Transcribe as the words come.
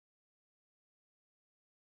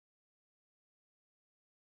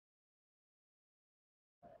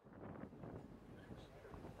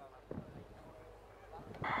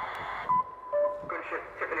gunship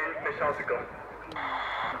tipping in, missiles are gone.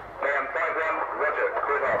 AM 5-1, roger,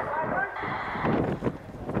 good off.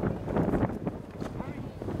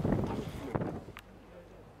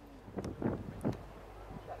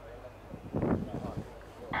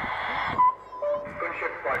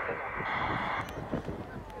 Gunship fighting.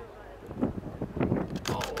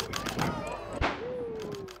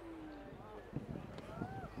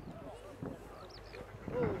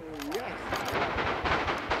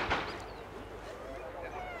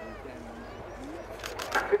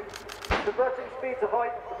 Converting speed to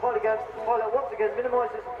height, the pilot once again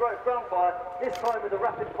minimises the threat of ground fire, this time with a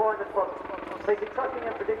rapid climb and front, making tracking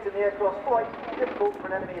and predicting the aircraft's flight difficult for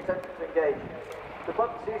an enemy attempting to engage. The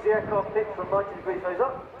button sees the aircraft pitch from 90 degrees nose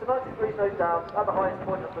up to 90 degrees nose down at the highest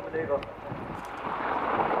point of the manoeuvre.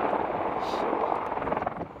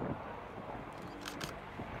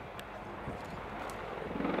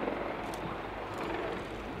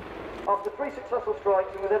 After 3 successful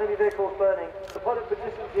strikes and with enemy vehicles burning, the pilot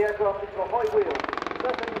positions the aircraft into a high wheel,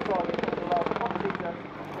 circling the target and allows the front seater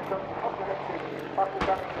to conduct a comprehensive battle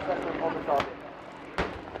damage assessment on the target.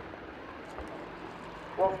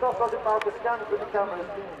 While Staff Sergeant Malka scans with the cameras,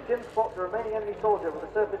 Jim spots a remaining enemy soldier with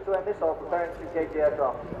a surface-to-air missile preparing to engage the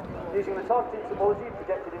aircraft. Using the targeting symbology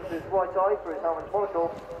projected into his right eye for his helmet's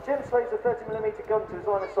monocle, Jim slaves a 30mm gun to his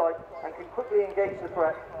line of sight and can quickly engage the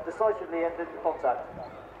threat, decisively ending the contact.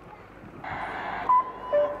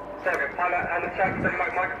 Seven, pilot and attack,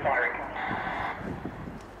 mic firing.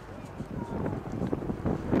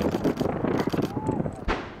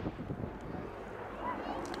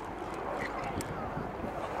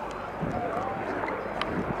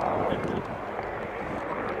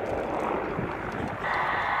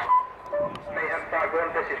 Mayhem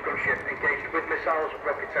 5-1, this is gunship, engaged with missiles,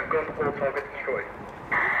 rockets and guns, all targets destroyed.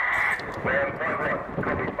 Mayhem 5-1,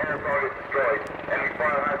 copy, all targets destroyed. Enemy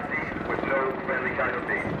fire has ceased with no friendly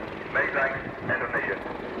casualties. Many thanks, end of mission.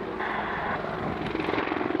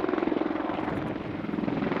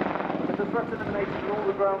 With the threat eliminated and all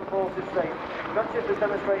the ground forces safe, gunship has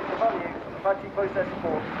demonstrated the value of Apache process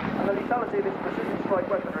support and the lethality of its precision strike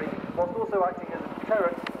weaponry, whilst also acting as a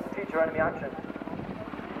deterrent to future enemy action.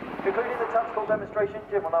 Concluding the tactical demonstration,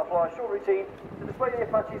 Jim will now fly a short routine to display the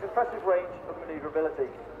Apache's impressive range of manoeuvrability.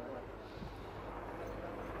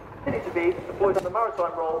 Continue to be deployed on the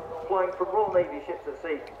maritime role, flying from Royal Navy ships at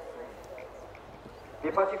sea. The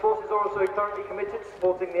Apache forces are also currently committed to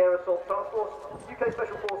supporting the Air Assault Task Force, UK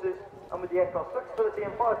Special Forces, and with the aircraft's flexibility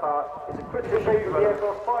and firepower, is a critical shape of the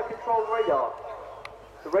aircraft's fire control radar.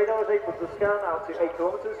 The radar is able to scan out to 8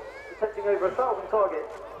 kilometres, detecting over 1,000 targets,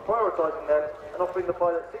 prioritising them, and offering the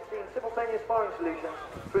pilot 16 simultaneous firing solutions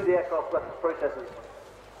through the aircraft's weapons processors.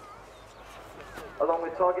 Along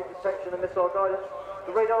with target detection and missile guidance,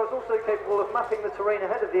 the radar is also capable of mapping the terrain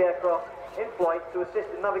ahead of the aircraft in flight to assist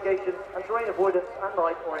in navigation and terrain avoidance at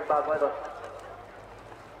night or in bad weather.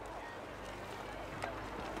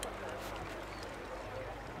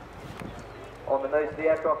 On the nose of the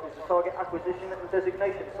aircraft is the Target Acquisition and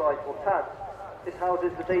Designation Site, or TAD. This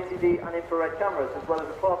houses the DTD and infrared cameras, as well as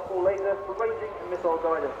a Class 4 laser for ranging and missile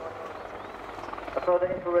guidance. A further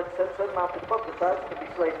infrared sensor mounted above the TAD can be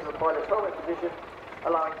slaved to the pilot's helmet position,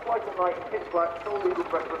 allowing flight at night in pitch black solely with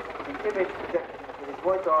reference to the image projected into his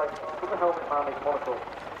right eye from the helmet mounted monocle.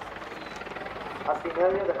 As seen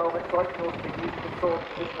earlier, the helmet sight can also be used to control the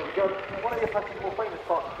position of the gun, one of the Apache's more famous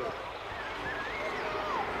partnerships.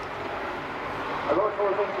 A large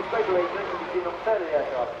horizontal stabilizer can be seen on the tail of the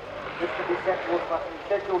aircraft. This can be set to automatically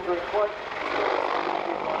schedule during flight.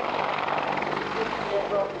 The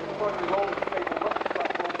aircraft is the primary role of the stable weapons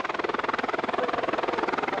platform.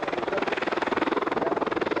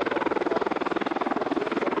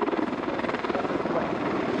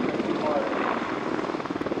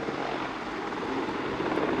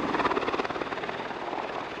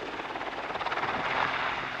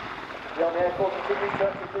 The Army Air Corps continues to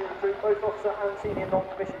actively recruit both officer and senior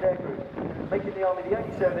non-commissioned aircrew, making the Army the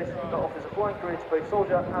only service that offers a flying career to both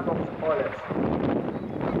soldier and officer pilots.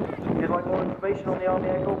 If you'd like more information on the Army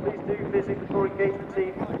Air Corps, please do visit the Corps Engagement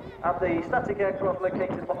Team at the static aircraft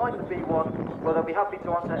located behind the B1, where they'll be happy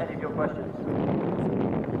to answer any of your questions.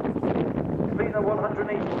 Completing a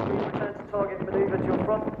 180-degree return to target manoeuvre to your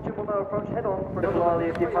front, Jim will now approach head-on for an eye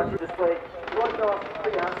of the Apache display. Right now,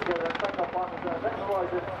 put your hands together and thank our partners at Event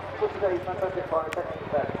Horizon for today's fantastic pyrotechnic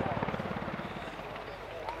event.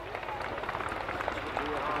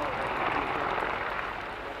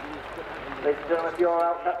 Ladies and gentlemen, if you are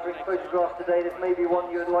out capturing photographs today, this may be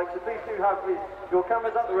one you would like, so please do have your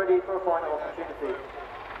cameras at the ready for a final opportunity.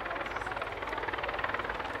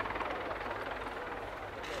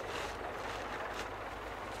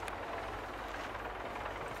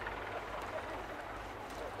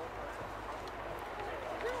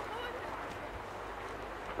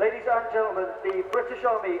 and gentlemen, the British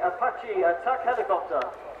Army Apache attack helicopter.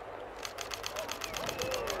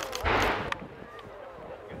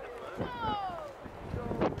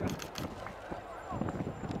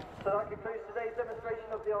 So that concludes today's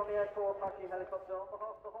demonstration of the Army Air Corps Apache helicopter. On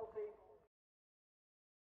behalf of the whole team.